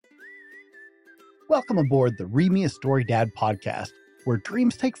Welcome aboard the Read Me a Story Dad podcast, where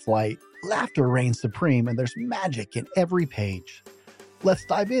dreams take flight, laughter reigns supreme, and there's magic in every page. Let's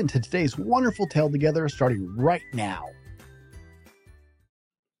dive into today's wonderful tale together, starting right now.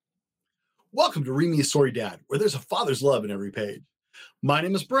 Welcome to Read Me a Story Dad, where there's a father's love in every page. My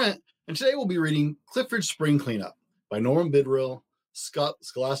name is Brent, and today we'll be reading Clifford's Spring Cleanup by Norman Bidwell,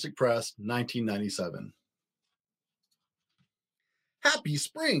 Scholastic Press, 1997. Happy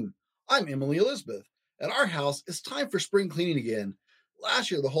spring! I'm Emily Elizabeth. At our house, it's time for spring cleaning again. Last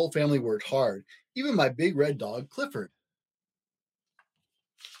year, the whole family worked hard, even my big red dog, Clifford.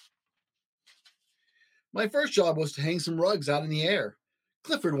 My first job was to hang some rugs out in the air.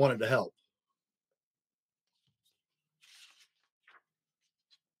 Clifford wanted to help.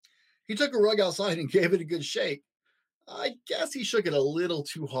 He took a rug outside and gave it a good shake. I guess he shook it a little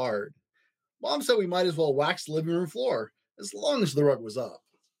too hard. Mom said we might as well wax the living room floor, as long as the rug was up.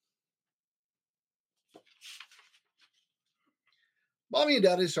 Mommy and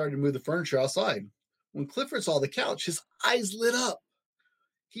Daddy started to move the furniture outside. When Clifford saw the couch, his eyes lit up.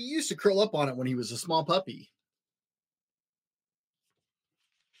 He used to curl up on it when he was a small puppy.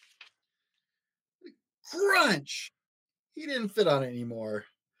 Crunch! He didn't fit on it anymore.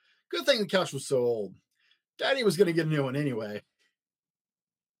 Good thing the couch was so old. Daddy was going to get a new one anyway.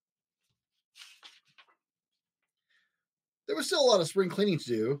 There was still a lot of spring cleaning to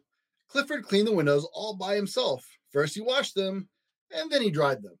do. Clifford cleaned the windows all by himself. First he washed them, and then he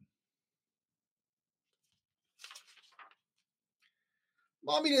dried them.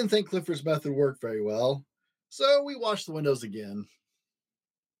 Mommy didn't think Clifford's method worked very well, so we washed the windows again.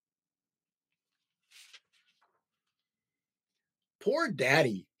 Poor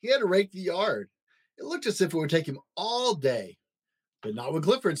Daddy. He had to rake the yard. It looked as if it would take him all day, but not with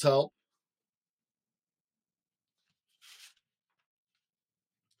Clifford's help.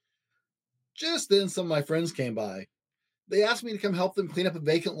 Just then, some of my friends came by. They asked me to come help them clean up a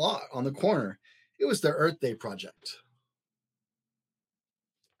vacant lot on the corner. It was their Earth Day project.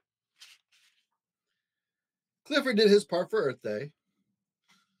 Clifford did his part for Earth Day.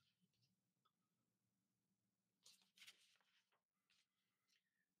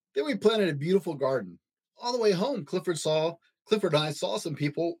 Then we planted a beautiful garden. On the way home, Clifford and I saw some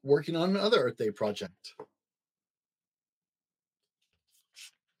people working on another Earth Day project.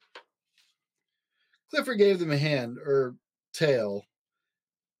 Clifford gave them a hand, or tail.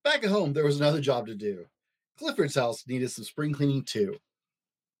 Back at home, there was another job to do. Clifford's house needed some spring cleaning too.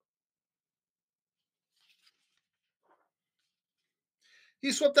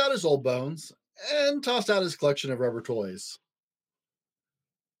 He swept out his old bones and tossed out his collection of rubber toys.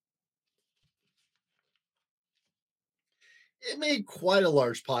 It made quite a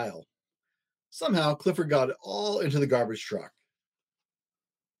large pile. Somehow, Clifford got it all into the garbage truck.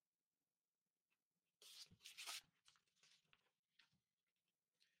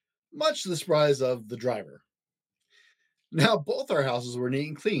 Much to the surprise of the driver. Now both our houses were neat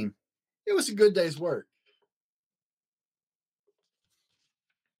and clean. It was a good day's work.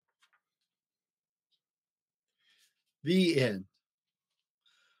 The end.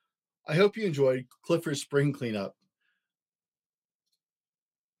 I hope you enjoyed Clifford's Spring Cleanup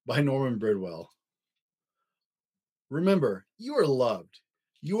by Norman Bidwell. Remember, you are loved,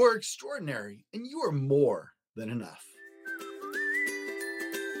 you are extraordinary, and you are more than enough.